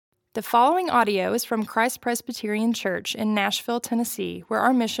The following audio is from Christ Presbyterian Church in Nashville, Tennessee, where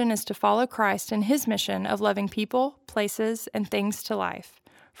our mission is to follow Christ in his mission of loving people, places, and things to life.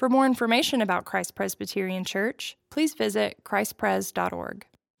 For more information about Christ Presbyterian Church, please visit christpres.org.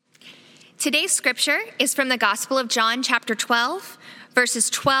 Today's scripture is from the Gospel of John, chapter 12, verses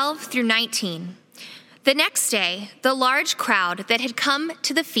 12 through 19. The next day, the large crowd that had come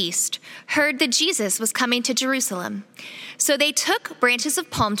to the feast heard that Jesus was coming to Jerusalem. So they took branches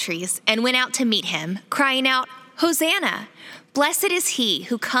of palm trees and went out to meet him, crying out, "Hosanna! Blessed is he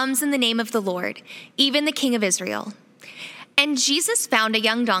who comes in the name of the Lord, even the King of Israel." And Jesus found a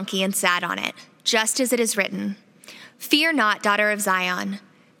young donkey and sat on it, just as it is written, "Fear not, daughter of Zion.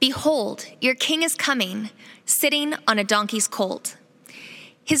 Behold, your king is coming, sitting on a donkey's colt."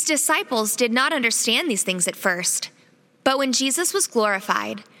 His disciples did not understand these things at first, but when Jesus was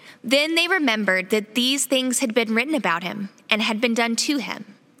glorified, then they remembered that these things had been written about him and had been done to him.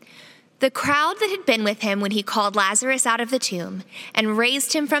 The crowd that had been with him when he called Lazarus out of the tomb and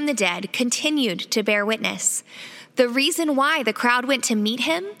raised him from the dead continued to bear witness. The reason why the crowd went to meet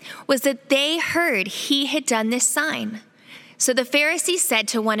him was that they heard he had done this sign. So the Pharisees said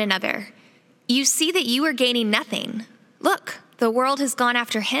to one another, "You see that you are gaining nothing. Look, the world has gone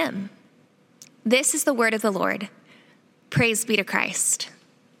after him." This is the word of the Lord. Praise be to Christ.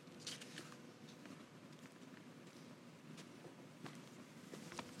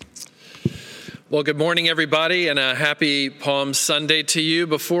 Well, good morning, everybody, and a happy Palm Sunday to you.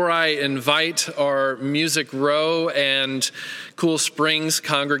 Before I invite our Music Row and Cool Springs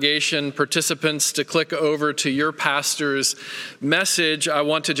congregation participants to click over to your pastor's message, I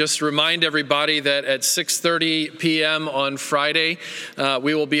want to just remind everybody that at 6:30 p.m. on Friday,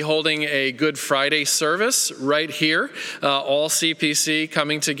 we will be holding a Good Friday service right here. All CPC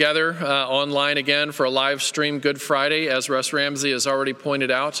coming together online again for a live stream Good Friday, as Russ Ramsey has already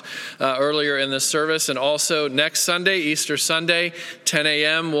pointed out earlier in the service. And also next Sunday, Easter Sunday, 10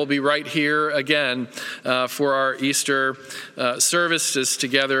 a.m., we'll be right here again for our Easter services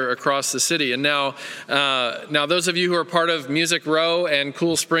together across the city. And now those of you who are part of Music Row and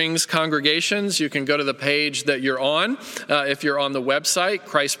Cool Springs congregations, you can go to the page that you're on. If you're on the website,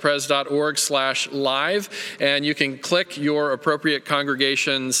 christpres.org/live, and you can click your appropriate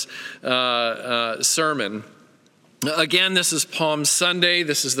congregation's sermon. Again, this is Palm Sunday.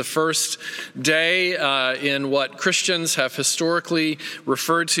 This is the first day in what Christians have historically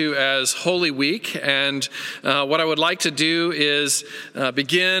referred to as Holy Week. And what I would like to do is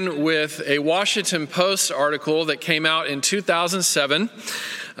begin with a Washington Post article that came out in 2007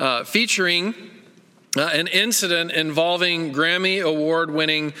 featuring an incident involving Grammy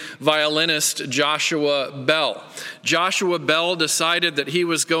Award-winning violinist Joshua Bell. Joshua Bell decided that he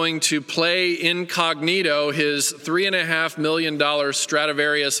was going to play incognito his $3.5 million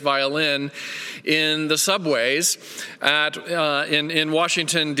Stradivarius violin in the subways in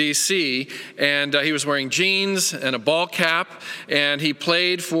Washington, D.C., and he was wearing jeans and a ball cap, and he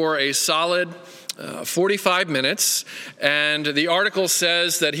played for a solid 45 minutes, and the article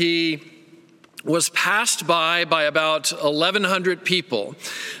says that he was passed by about 1,100 people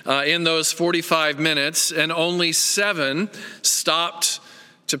in those 45 minutes, and only 7 stopped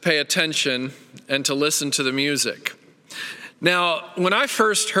to pay attention and to listen to the music. Now, when I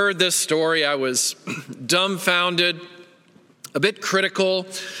first heard this story, I was dumbfounded, a bit critical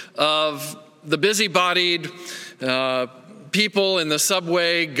of the busybodied people in the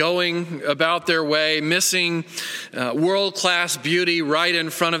subway going about their way, missing world-class beauty right in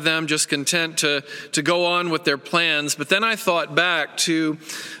front of them, just content to go on with their plans. But then I thought back to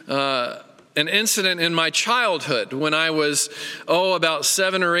an incident in my childhood when I was, about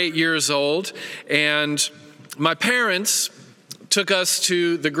 7 or 8 years old, and my parents took us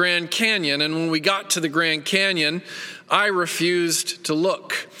to the Grand Canyon, and when we got to the Grand Canyon, I refused to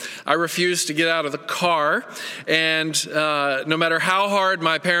look. I refused to get out of the car, and no matter how hard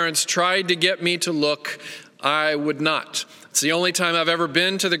my parents tried to get me to look, I would not. It's the only time I've ever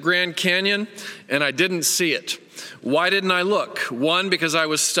been to the Grand Canyon, and I didn't see it. Why didn't I look? One, because I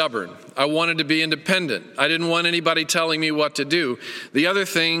was stubborn. I wanted to be independent. I didn't want anybody telling me what to do. The other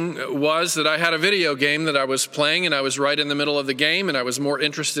thing was that I had a video game that I was playing, and I was right in the middle of the game, and I was more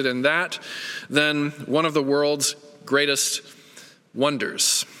interested in that than one of the world's greatest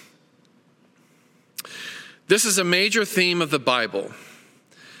wonders. This is a major theme of the Bible.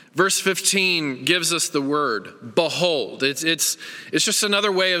 Verse 15 gives us the word, behold. It's just another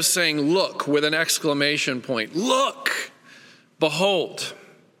way of saying look with an exclamation point. Look, behold.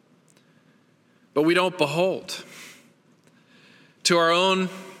 But we don't behold. To our own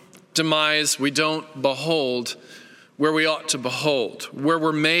demise, we don't behold. where we ought to behold, where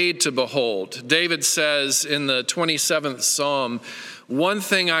we're made to behold. David says in the 27th Psalm, "One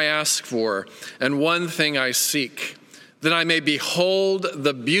thing I ask for, and one thing I seek, that I may behold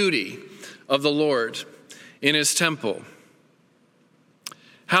the beauty of the Lord in his temple."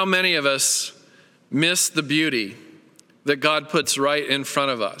 How many of us miss the beauty that God puts right in front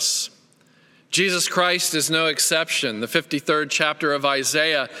of us? Jesus Christ is no exception. The 53rd chapter of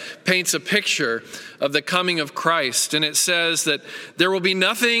Isaiah paints a picture of the coming of Christ, and it says that there will be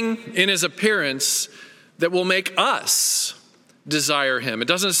nothing in his appearance that will make us desire him. It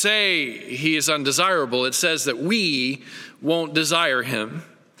doesn't say he is undesirable. It says that we won't desire him.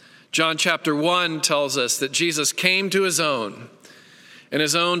 John chapter 1 tells us that Jesus came to his own, and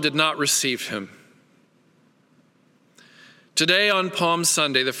his own did not receive him. Today on Palm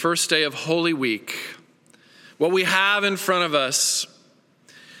Sunday, the first day of Holy Week, what we have in front of us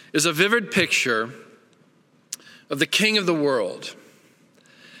is a vivid picture of the King of the world.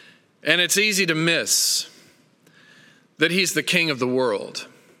 And it's easy to miss that he's the King of the world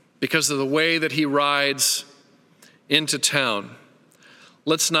because of the way that he rides into town.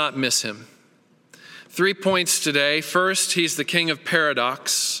 Let's not miss him. 3 points today. First, he's the King of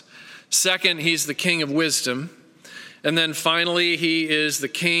paradox. Second, he's the King of wisdom. And then finally, he is the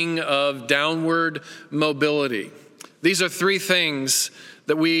King of downward mobility. These are 3 things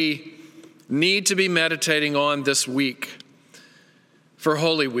that we need to be meditating on this week for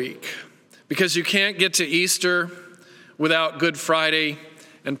Holy Week. Because you can't get to Easter without Good Friday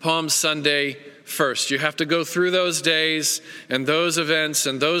and Palm Sunday first. You have to go through those days and those events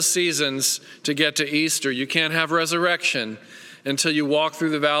and those seasons to get to Easter. You can't have resurrection until you walk through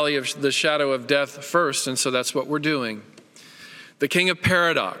the valley of the shadow of death first, and so that's what we're doing. The King of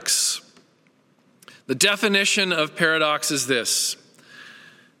paradox. The definition of paradox is this.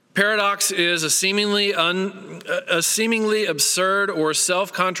 Paradox is a seemingly absurd or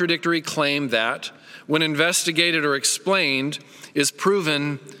self-contradictory claim that, when investigated or explained, is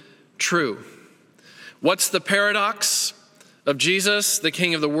proven true. What's the paradox of Jesus, the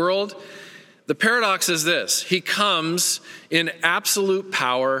King of the world? The paradox is this: he comes in absolute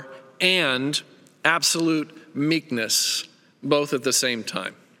power and absolute meekness, both at the same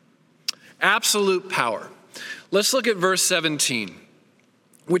time. Absolute power. Let's look at verse 17,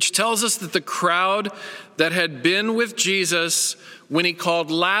 which tells us that the crowd that had been with Jesus when he called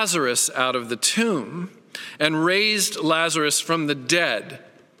Lazarus out of the tomb and raised Lazarus from the dead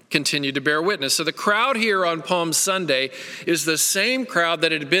continued to bear witness. So the crowd here on Palm Sunday is the same crowd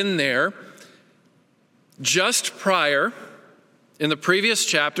that had been there just prior, in the previous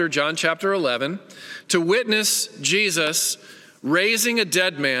chapter, John chapter 11, to witness Jesus raising a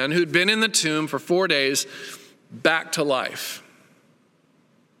dead man who'd been in the tomb for 4 days back to life.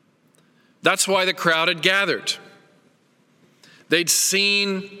 That's why the crowd had gathered. They'd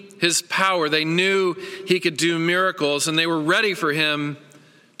seen his power. They knew he could do miracles, and they were ready for him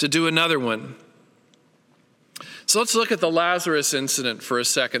to do another one. So let's look at the Lazarus incident for a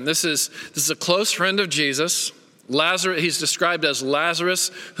second. This is a close friend of Jesus. Lazarus, he's described as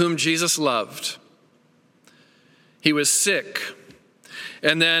Lazarus, whom Jesus loved. He was sick,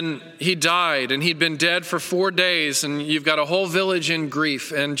 and then he died, and he'd been dead for 4 days, and you've got a whole village in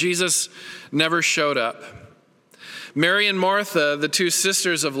grief, and Jesus never showed up. Mary and Martha, the 2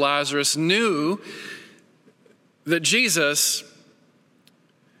 sisters of Lazarus, knew that Jesus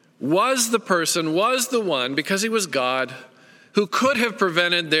was the one, because he was God, who could have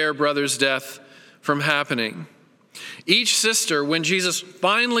prevented their brother's death from happening. Each sister, when Jesus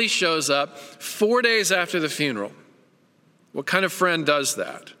finally shows up 4 days after the funeral, what kind of friend does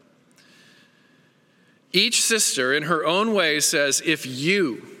that? Each sister, in her own way, says, if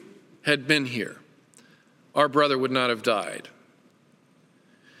you had been here, our brother would not have died.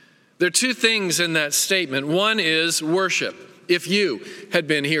 There are 2 things in that statement. One is worship. If you had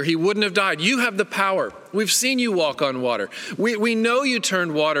been here, he wouldn't have died. You have the power. We've seen you walk on water. We know you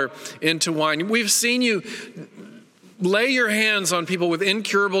turned water into wine. We've seen you lay your hands on people with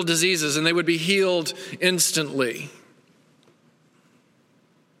incurable diseases and they would be healed instantly.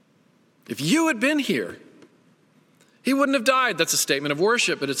 If you had been here, he wouldn't have died. That's a statement of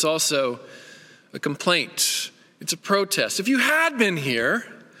worship, but it's also a complaint. It's a protest. If you had been here,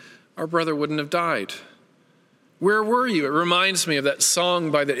 our brother wouldn't have died. Where were you? It reminds me of that song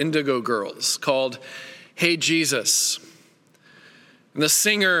by the Indigo Girls called Hey Jesus. And the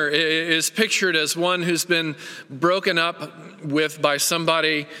singer is pictured as one who's been broken up with by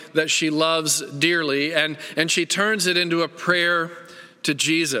somebody that she loves dearly, and she turns it into a prayer to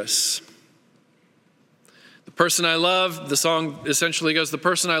Jesus. The person I love, the song essentially goes, the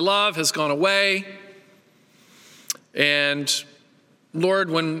person I love has gone away, And Lord,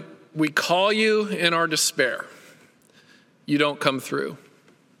 when we call you in our despair, you don't come through.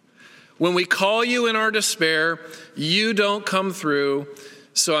 When we call you in our despair, you don't come through,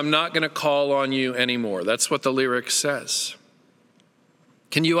 so I'm not going to call on you anymore. That's what the lyric says.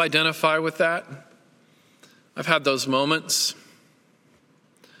 Can you identify with that? I've had those moments.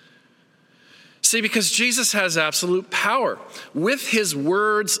 See, because Jesus has absolute power. With his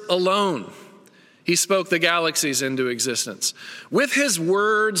words alone, he spoke the galaxies into existence. With his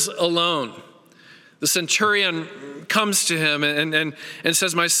words alone, the centurion comes to him and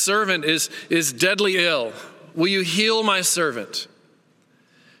says, my servant is deadly ill. Will you heal my servant?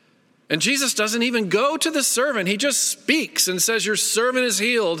 And Jesus doesn't even go to the servant. He just speaks and says, your servant is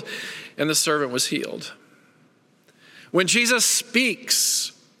healed. And the servant was healed. When Jesus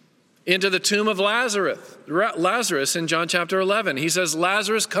speaks into the tomb of Lazarus in John chapter 11, he says,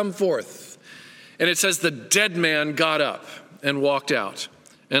 Lazarus, come forth. And it says the dead man got up and walked out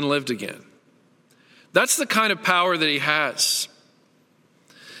and lived again. That's the kind of power that he has.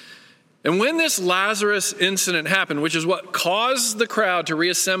 And when this Lazarus incident happened, which is what caused the crowd to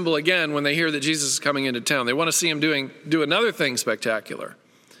reassemble again when they hear that Jesus is coming into town, they want to see him do another thing spectacular.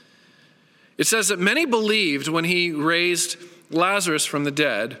 It says that many believed when he raised Lazarus from the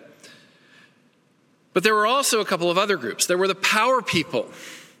dead, but there were also a couple of other groups. There were the power people,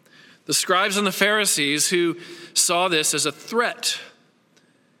 the scribes and the Pharisees, who saw this as a threat.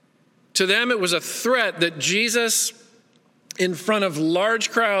 To them, it was a threat that Jesus, in front of large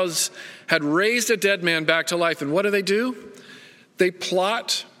crowds, had raised a dead man back to life. And what do? They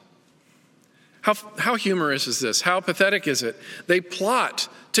plot. How humorous is this? How pathetic is it? They plot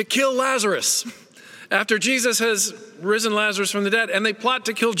to kill Lazarus after Jesus has risen Lazarus from the dead, and they plot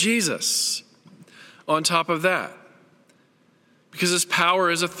to kill Jesus on top of that, because his power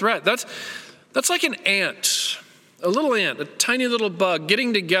is a threat. That's like an ant, a little ant, a tiny little bug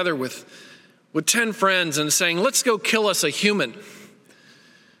getting together with 10 friends and saying, let's go kill us a human. I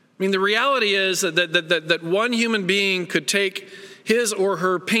mean, the reality is that one human being could take his or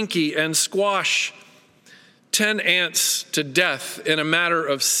her pinky and squash 10 ants to death in a matter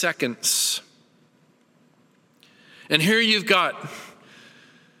of seconds. And here you've got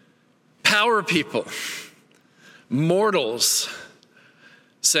power people, mortals,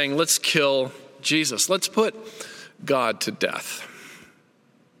 saying, let's kill Jesus. Let's put God to death.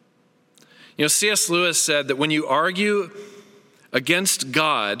 You know, C.S. Lewis said that when you argue against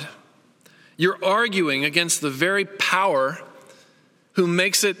God, you're arguing against the very power who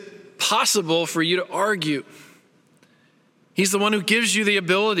makes it possible for you to argue. He's the one who gives you the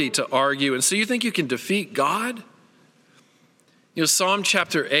ability to argue. And so you think you can defeat God? You know, Psalm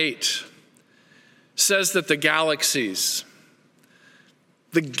chapter 8 says that the galaxies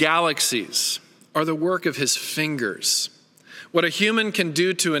are the work of his fingers. What a human can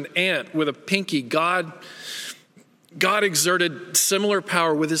do to an ant with a pinky, God exerted similar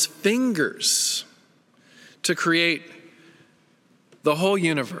power with his fingers to create the whole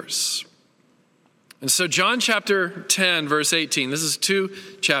universe. And so John chapter 10, verse 18, this is 2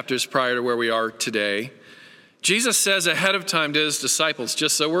 chapters prior to where we are today. Jesus says ahead of time to his disciples,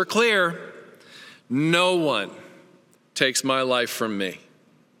 just so we're clear, no one takes my life from me.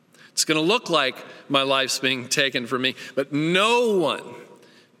 It's going to look like my life's being taken from me, but no one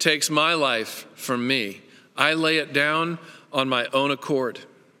takes my life from me. I lay it down on my own accord.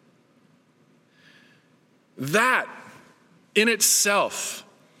 That in itself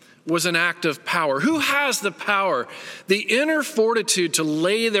was an act of power. Who has the power, the inner fortitude to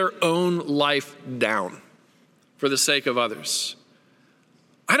lay their own life down for the sake of others?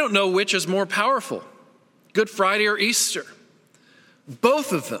 I don't know which is more powerful, Good Friday or Easter.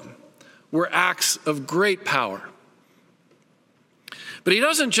 Both of them were acts of great power. But he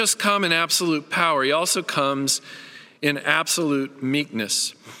doesn't just come in absolute power, he also comes in absolute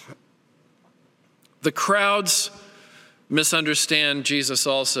meekness. The crowds misunderstand Jesus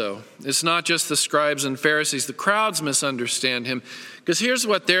also. It's not just the scribes and Pharisees. The crowds misunderstand him, because here's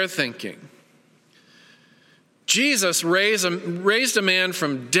what they're thinking. Jesus raised a man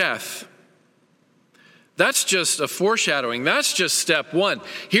from death. That's just a foreshadowing. That's just step one.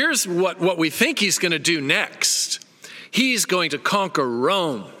 Here's what we think he's going to do next. He's going to conquer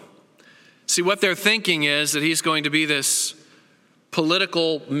Rome. See, what they're thinking is that he's going to be this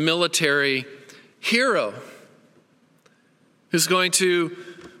political, military hero who's going to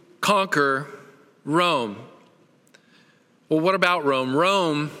conquer Rome. Well, what about Rome?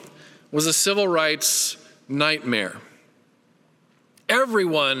 Rome was a civil rights nightmare.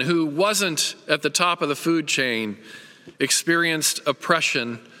 Everyone who wasn't at the top of the food chain experienced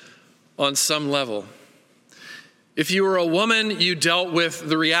oppression on some level. If you were a woman, you dealt with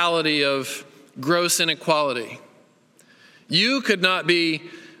the reality of gross inequality. You could not be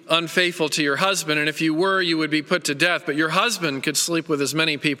unfaithful to your husband, and if you were, you would be put to death, but your husband could sleep with as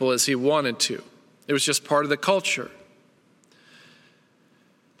many people as he wanted to. It was just part of the culture.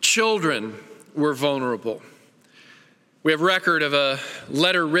 Children were vulnerable. We have record of a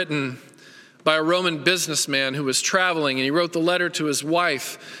letter written by a Roman businessman who was traveling, and he wrote the letter to his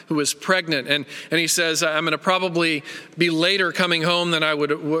wife who was pregnant, and he says, I'm going to probably be later coming home than I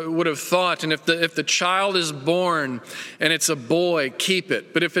would have thought, and if the child is born and it's a boy, keep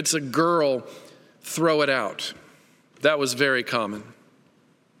it, but if it's a girl, throw it out. That was very common.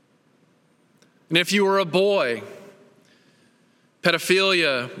 And if you were a boy,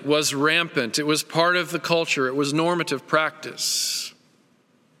 pedophilia was rampant. It was part of the culture. It was normative practice.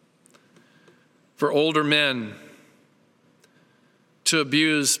 For older men to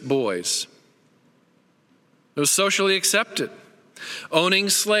abuse boys. It was socially accepted. Owning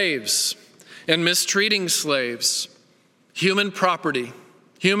slaves and mistreating slaves, human property,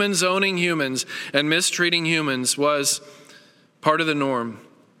 humans owning humans and mistreating humans was part of the norm.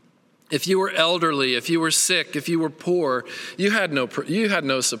 If you were elderly, if you were sick, if you were poor, you had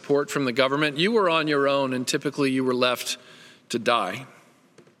no support from the government. You were on your own, and typically you were left to die.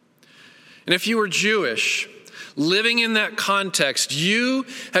 And if you were Jewish, living in that context, you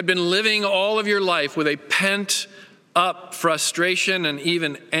had been living all of your life with a pent-up frustration and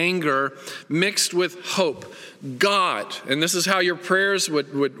even anger mixed with hope. God, and this is how your prayers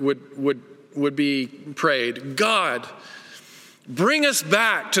would be prayed. God, bring us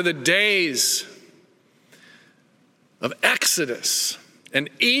back to the days of Exodus and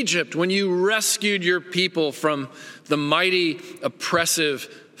Egypt when you rescued your people from the mighty,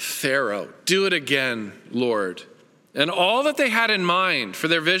 oppressive Pharaoh. Do it again, Lord. And all that they had in mind for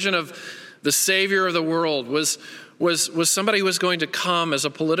their vision of the Savior of the world was somebody who was going to come as a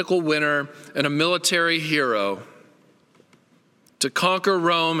political winner and a military hero to conquer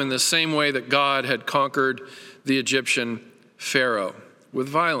Rome in the same way that God had conquered the Egyptian Pharaoh, with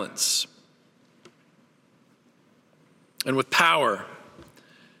violence and with power.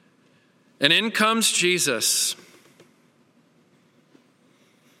 And in comes Jesus,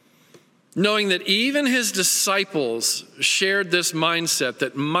 knowing that even his disciples shared this mindset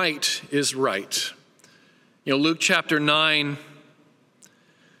that might is right. You know, Luke chapter 9,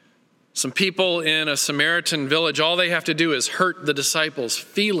 some people in a Samaritan village, all they have to do is hurt the disciples'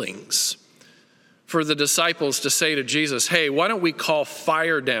 feelings for the disciples to say to Jesus, hey, why don't we call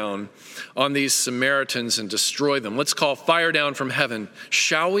fire down on these Samaritans and destroy them? Let's call fire down from heaven,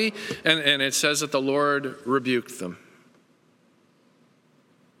 shall we? And it says that the Lord rebuked them.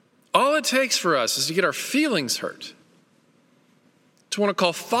 All it takes for us is to get our feelings hurt, to want to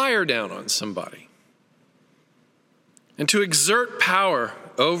call fire down on somebody, and to exert power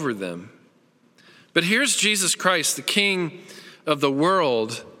over them. But here's Jesus Christ, the King of the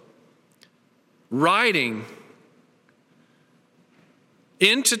world, riding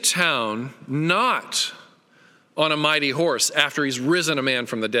into town, not on a mighty horse after he's risen a man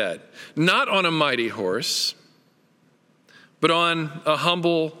from the dead, not on a mighty horse, but on a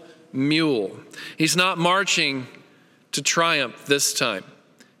humble mule. He's not marching to triumph this time.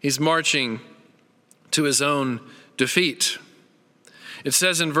 He's marching to his own defeat. It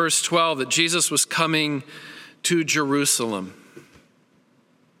says in verse 12 that Jesus was coming to Jerusalem.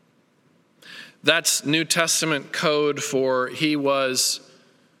 That's New Testament code for he was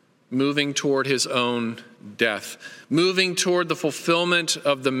moving toward his own death, moving toward the fulfillment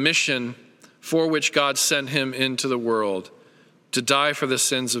of the mission for which God sent him into the world, to die for the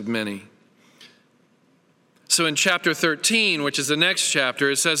sins of many. So in chapter 13, which is the next chapter,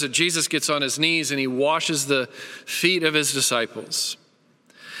 it says that Jesus gets on his knees and he washes the feet of his disciples.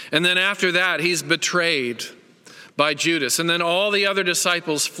 And then after that, he's betrayed by Judas. And then all the other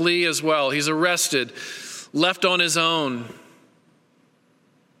disciples flee as well. He's arrested, left on his own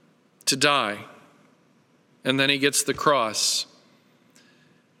to die. And then he gets the cross.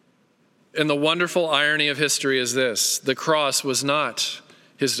 And the wonderful irony of history is this: the cross was not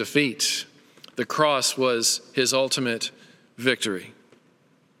his defeat. The cross was his ultimate victory.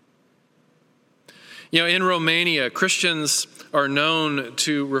 You know, in Romania, Christians are known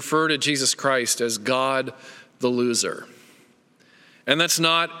to refer to Jesus Christ as God the loser. And that's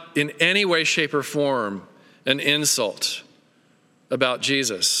not in any way, shape, or form an insult about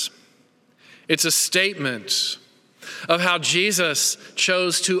Jesus. It's a statement of how Jesus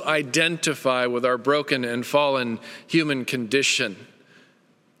chose to identify with our broken and fallen human condition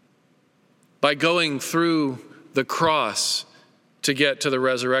by going through the cross to get to the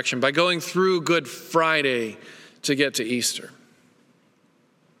resurrection, by going through Good Friday to get to Easter.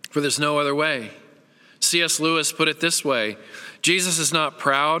 For there's no other way. C.S. Lewis put it this way: Jesus is not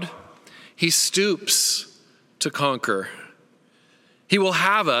proud, he stoops to conquer. He will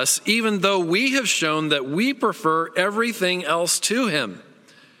have us, even though we have shown that we prefer everything else to him.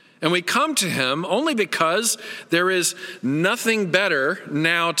 And we come to him only because there is nothing better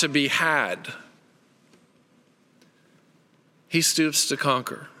now to be had. He stoops to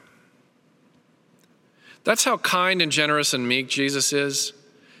conquer. That's how kind and generous and meek Jesus is.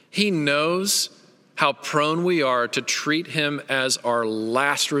 He knows how prone we are to treat him as our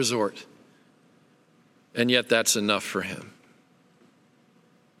last resort. And yet that's enough for him.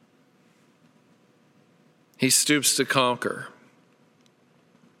 He stoops to conquer.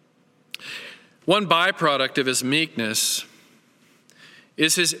 One byproduct of his meekness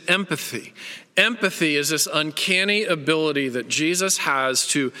is his empathy. Empathy is this uncanny ability that Jesus has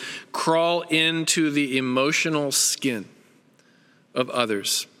to crawl into the emotional skin of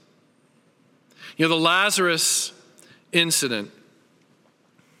others. You know, the Lazarus incident.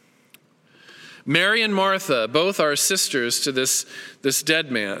 Mary and Martha both are sisters to this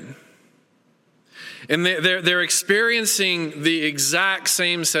dead man. And they're experiencing the exact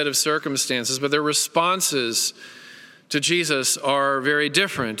same set of circumstances, but their responses to Jesus are very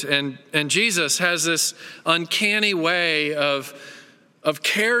different. And Jesus has this uncanny way of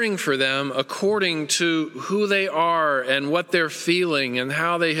caring for them according to who they are and what they're feeling and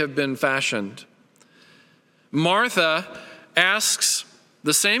how they have been fashioned. Martha asks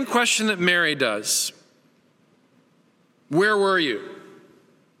the same question that Mary does. Where were you?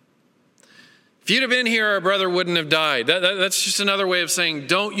 If you'd have been here, our brother wouldn't have died. That's just another way of saying,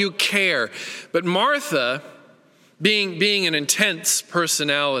 don't you care? But Martha, being an intense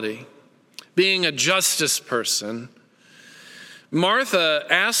personality, being a justice person, Martha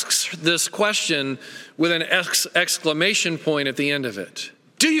asks this question with an exclamation point at the end of it.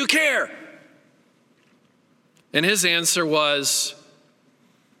 Do you care? And his answer was,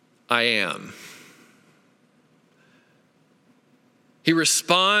 I am. He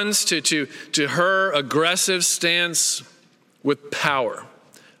responds to her aggressive stance with power.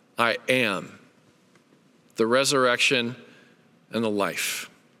 I am the resurrection and the life.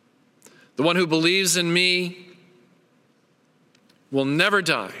 The one who believes in me will never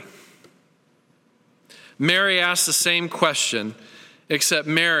die. Mary asks the same question, except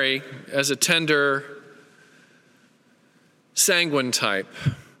Mary, as a tender, sanguine type,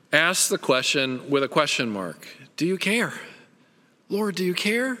 asks the question with a question mark. Do you care? Lord, do you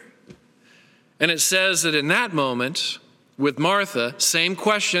care? And it says that in that moment, with Martha, same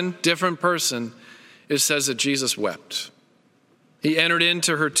question, different person, it says that Jesus wept. He entered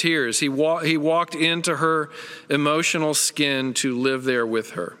into her tears. He walked into her emotional skin to live there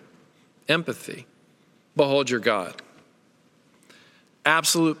with her. Empathy. Behold your God.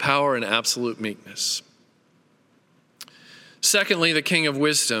 Absolute power and absolute meekness. Secondly, the King of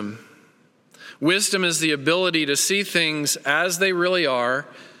Wisdom. Wisdom is the ability to see things as they really are,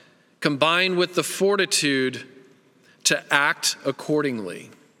 combined with the fortitude to act accordingly.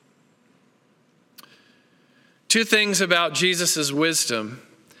 Two things about Jesus' wisdom.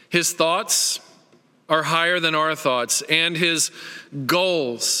 His thoughts are higher than our thoughts, and his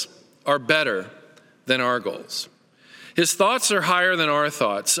goals are better than our goals. His thoughts are higher than our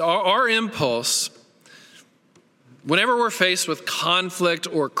thoughts. Our impulse, whenever we're faced with conflict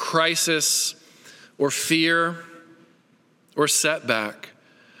or crisis or fear or setback,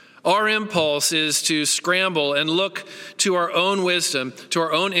 our impulse is to scramble and look to our own wisdom, to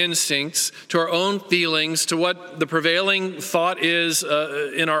our own instincts, to our own feelings, to what the prevailing thought is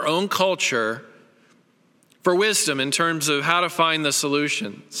in our own culture for wisdom in terms of how to find the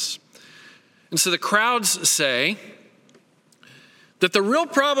solutions. And so the crowds say that the real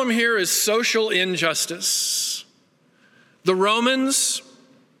problem here is social injustice. The Romans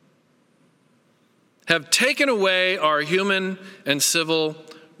have taken away our human and civil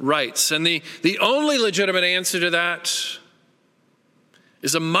rights. And the only legitimate answer to that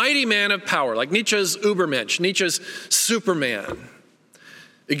is a mighty man of power, like Nietzsche's Übermensch, Nietzsche's Superman,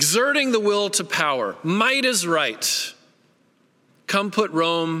 exerting the will to power. Might is right. Come put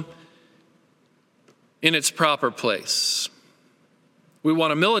Rome in its proper place. We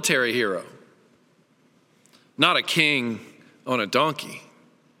want a military hero, not a king on a donkey.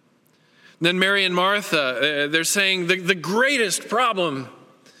 Then Mary and Martha, they're saying the greatest problem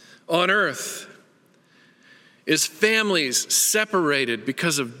on earth is families separated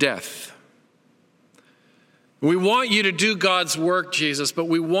because of death. We want you to do God's work, Jesus, but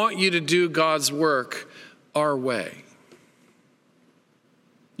we want you to do God's work our way.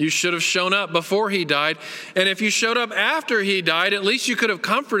 You should have shown up before he died. And if you showed up after he died, at least you could have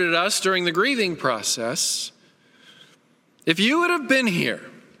comforted us during the grieving process. If you would have been here,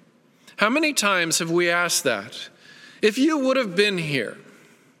 how many times have we asked that? If you would have been here.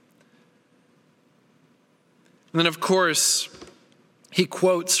 And then, of course, he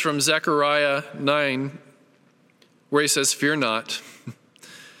quotes from Zechariah 9, where he says, "Fear not.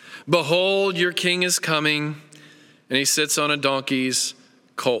 Behold, your king is coming, and he sits on a donkey's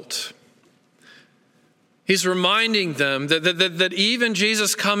colt." He's reminding them that even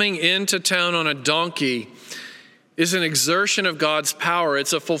Jesus coming into town on a donkey is an exertion of God's power.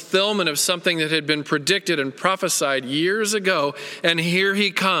 It's a fulfillment of something that had been predicted and prophesied years ago, and here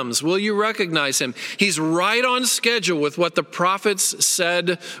he comes. Will you recognize him? He's right on schedule with what the prophets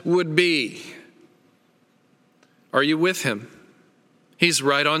said would be. Are you with him? He's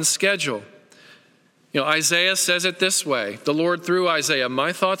right on schedule. You know, Isaiah says it this way, the Lord through Isaiah,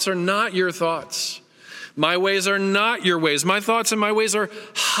 "My thoughts are not your thoughts. My ways are not your ways. My thoughts and my ways are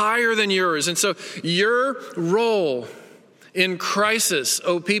higher than yours." And so your role in crisis,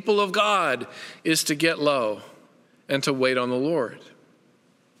 O people of God, is to get low and to wait on the Lord.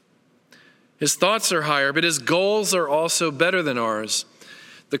 His thoughts are higher, but his goals are also better than ours.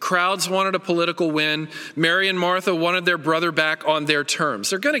 The crowds wanted a political win. Mary and Martha wanted their brother back on their terms.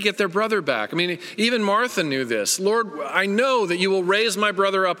 They're going to get their brother back. I mean, even Martha knew this. "Lord, I know that you will raise my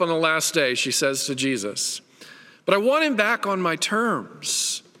brother up on the last day," she says to Jesus. "But I want him back on my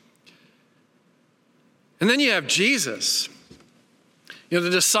terms." And then you have Jesus. You know, the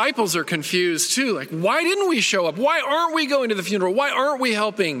disciples are confused too. Like, why didn't we show up? Why aren't we going to the funeral? Why aren't we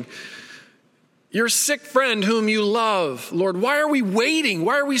helping your sick friend whom you love? Lord, why are we waiting?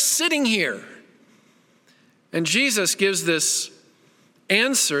 Why are we sitting here? And Jesus gives this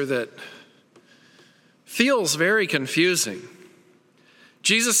answer that feels very confusing.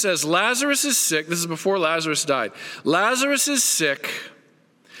 Jesus says, Lazarus is sick. This is before Lazarus died. Lazarus is sick.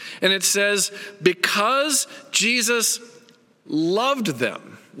 And it says, because Jesus loved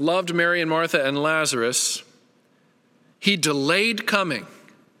them, loved Mary and Martha and Lazarus, he delayed coming.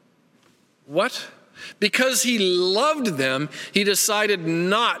 What? Because he loved them, he decided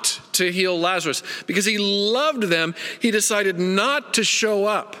not to heal Lazarus. Because he loved them, he decided not to show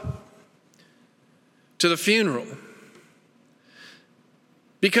up to the funeral.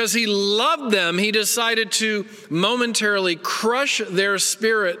 Because he loved them, he decided to momentarily crush their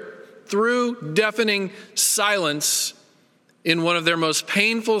spirit through deafening silence in one of their most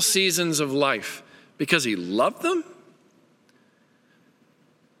painful seasons of life. Because he loved them?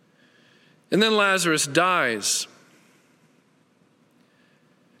 And then Lazarus dies.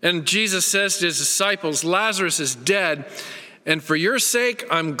 And Jesus says to his disciples, Lazarus is dead, and for your sake,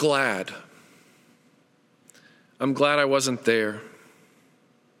 I'm glad. I'm glad I wasn't there.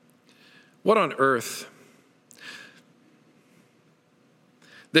 What on earth?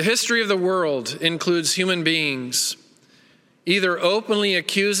 The history of the world includes human beings either openly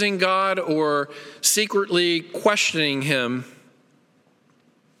accusing God or secretly questioning him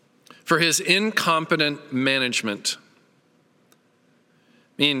for his incompetent management.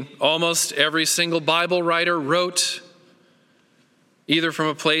 I mean, almost every single Bible writer wrote either from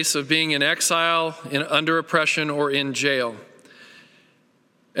a place of being in exile, under oppression, or in jail.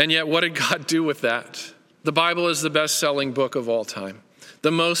 And yet, what did God do with that? The Bible is the best-selling book of all time,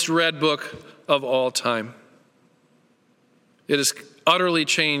 the most read book of all time. It has utterly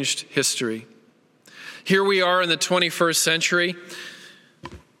changed history. Here we are in the 21st century.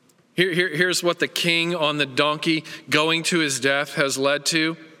 Here's what the king on the donkey going to his death has led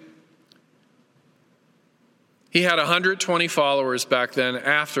to. He had 120 followers back then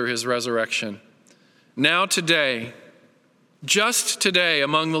after his resurrection. Now today, just today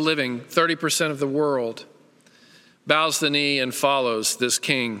among the living, 30% of the world bows the knee and follows this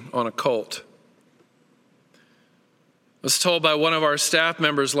king on a colt. I was told by one of our staff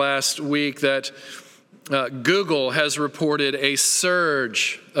members last week that Google has reported a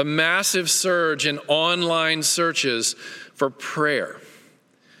massive surge in online searches for prayer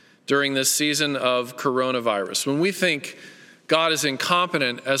during this season of coronavirus. When we think God is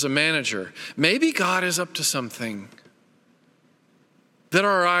incompetent as a manager, maybe God is up to something that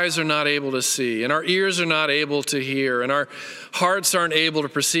our eyes are not able to see, and our ears are not able to hear, and our hearts aren't able to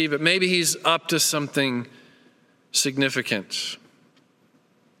perceive, but maybe he's up to something significant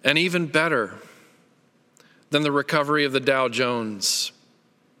and even better than the recovery of the Dow Jones,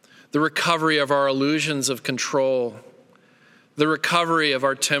 the recovery of our illusions of control, the recovery of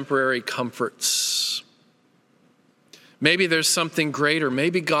our temporary comforts. Maybe there's something greater.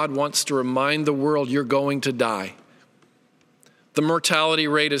 Maybe God wants to remind the world you're going to die. The mortality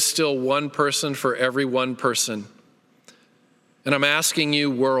rate is still one person for every one person. And I'm asking you,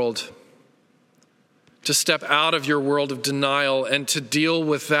 world, to step out of your world of denial and to deal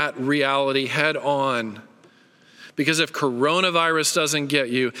with that reality head on. Because if coronavirus doesn't get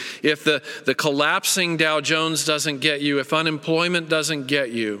you, if the collapsing Dow Jones doesn't get you, if unemployment doesn't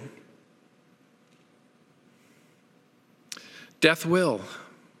get you, death will.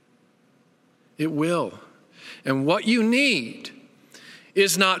 It will. And what you need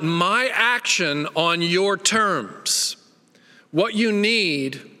is not my action on your terms. What you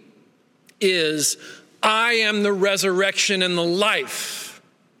need is, I am the resurrection and the life.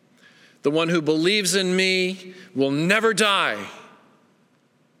 The one who believes in me will never die.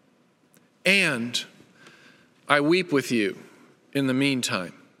 And I weep with you in the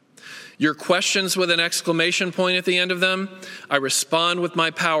meantime. Your questions with an exclamation point at the end of them, I respond with my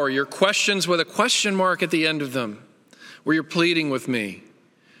power. Your questions with a question mark at the end of them, where you're pleading with me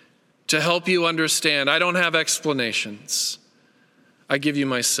to help you understand. I don't have explanations. I give you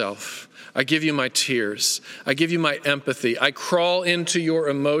myself. I give you my tears. I give you my empathy. I crawl into your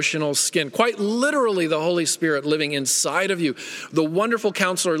emotional skin. Quite literally, the Holy Spirit living inside of you, the wonderful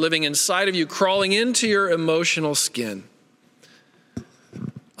counselor living inside of you, crawling into your emotional skin.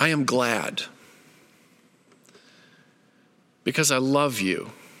 I am glad because I love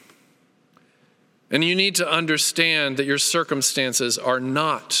you. And you need to understand that your circumstances are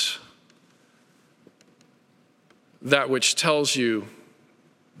not that which tells you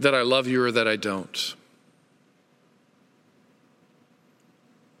that I love you or that I don't.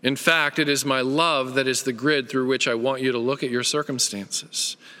 In fact, it is my love that is the grid through which I want you to look at your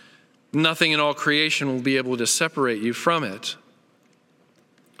circumstances. Nothing in all creation will be able to separate you from it.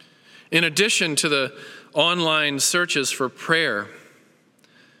 In addition to the online searches for prayer,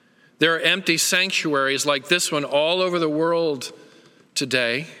 there are empty sanctuaries like this one all over the world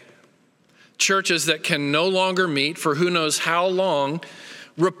today. Churches that can no longer meet for who knows how long,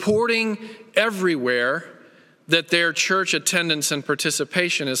 reporting everywhere that their church attendance and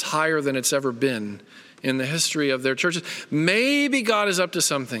participation is higher than it's ever been in the history of their churches. Maybe God is up to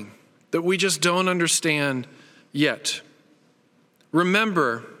something that we just don't understand yet.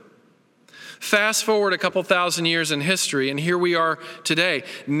 Remember, fast forward a couple thousand years in history, and here we are today,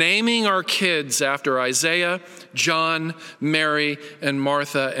 naming our kids after Isaiah, John, Mary, and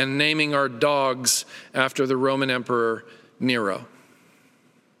Martha, and naming our dogs after the Roman Emperor Nero.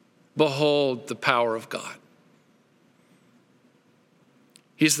 Behold the power of God.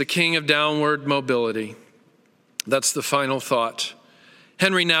 He's the king of downward mobility. That's the final thought.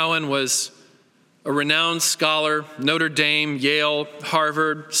 Henry Nouwen was a renowned scholar, Notre Dame, Yale,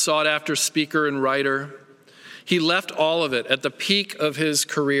 Harvard, sought-after speaker and writer. He left all of it at the peak of his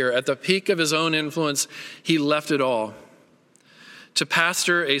career, at the peak of his own influence. He left it all to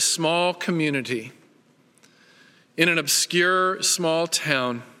pastor a small community in an obscure small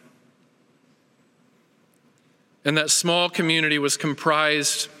town. And that small community was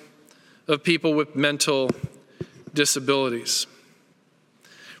comprised of people with mental disabilities.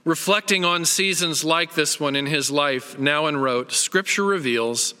 Reflecting on seasons like this one in his life, Nouwen wrote, Scripture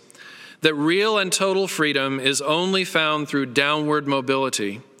reveals that real and total freedom is only found through downward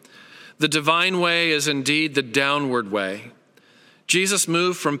mobility. The divine way is indeed the downward way. Jesus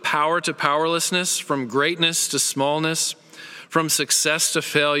moved from power to powerlessness, from greatness to smallness, from success to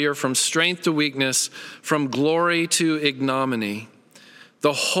failure, from strength to weakness, from glory to ignominy.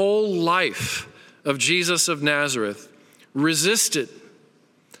 The whole life of Jesus of Nazareth resisted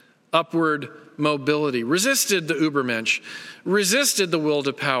upward mobility, resisted the Übermensch, resisted the will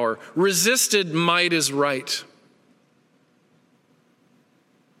to power, resisted might is right,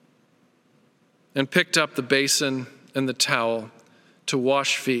 and picked up the basin and the towel to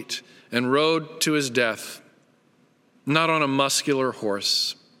wash feet and rode to his death, not on a muscular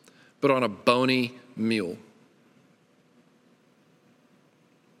horse, but on a bony mule.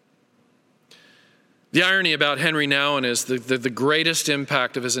 The irony about Henry Nouwen is the greatest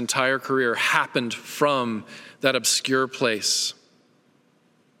impact of his entire career happened from that obscure place.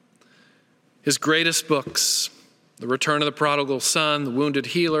 His greatest books, The Return of the Prodigal Son, The Wounded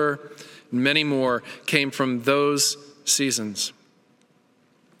Healer, and many more came from those seasons.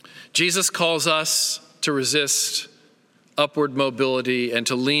 Jesus calls us to resist upward mobility and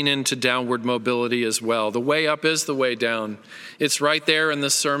to lean into downward mobility as well. The way up is the way down. It's right there in the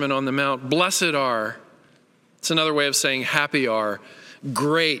Sermon on the Mount. Blessed are, it's another way of saying happy are,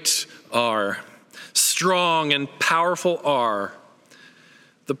 great are, strong and powerful are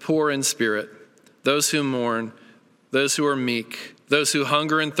the poor in spirit, those who mourn, those who are meek, those who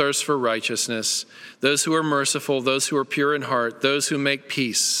hunger and thirst for righteousness, those who are merciful, those who are pure in heart, those who make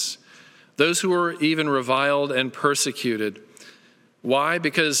peace, those who are even reviled and persecuted. Why?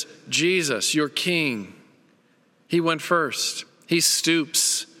 Because Jesus, your King, he went first. He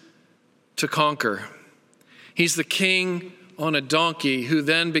stoops to conquer. He's the king on a donkey who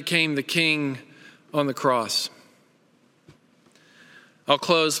then became the king on the cross. I'll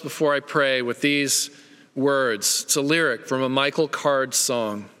close before I pray with these words. It's a lyric from a Michael Card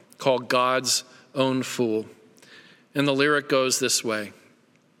song called God's Own Fool. And the lyric goes this way.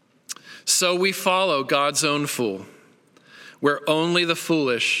 So we follow God's own fool, where only the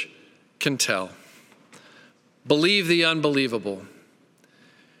foolish can tell. Believe the unbelievable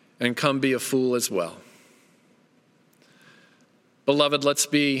and come be a fool as well. Beloved, let's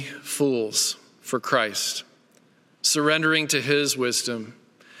be fools for Christ, surrendering to his wisdom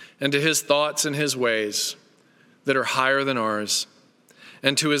and to his thoughts and his ways that are higher than ours,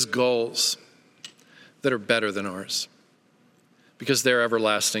 and to his goals that are better than ours, because they're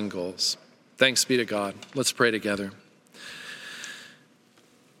everlasting goals. Thanks be to God. Let's pray together.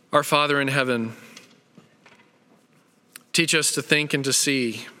 Our Father in heaven, teach us to think and to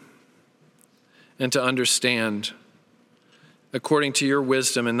see and to understand according to your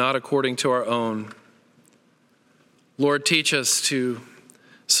wisdom and not according to our own. Lord, teach us to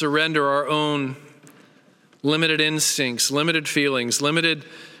surrender our own limited instincts, limited feelings, limited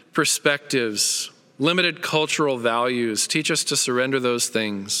perspectives, limited cultural values. Teach us to surrender those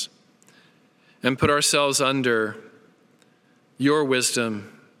things and put ourselves under your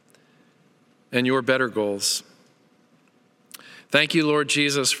wisdom and your better goals. Thank you, Lord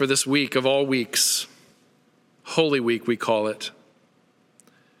Jesus, for this week of all weeks, Holy Week we call it,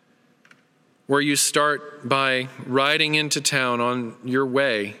 where you start by riding into town on your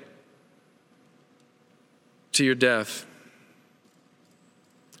way to your death.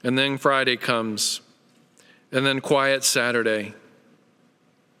 And then Friday comes, and then quiet Saturday,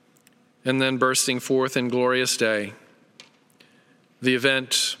 and then bursting forth in glorious day, the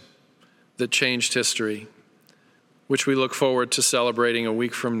event that changed history, which we look forward to celebrating a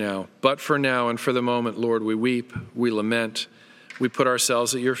week from now. But for now and for the moment, Lord, we weep, we lament, we put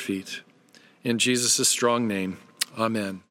ourselves at your feet. In Jesus' strong name, amen.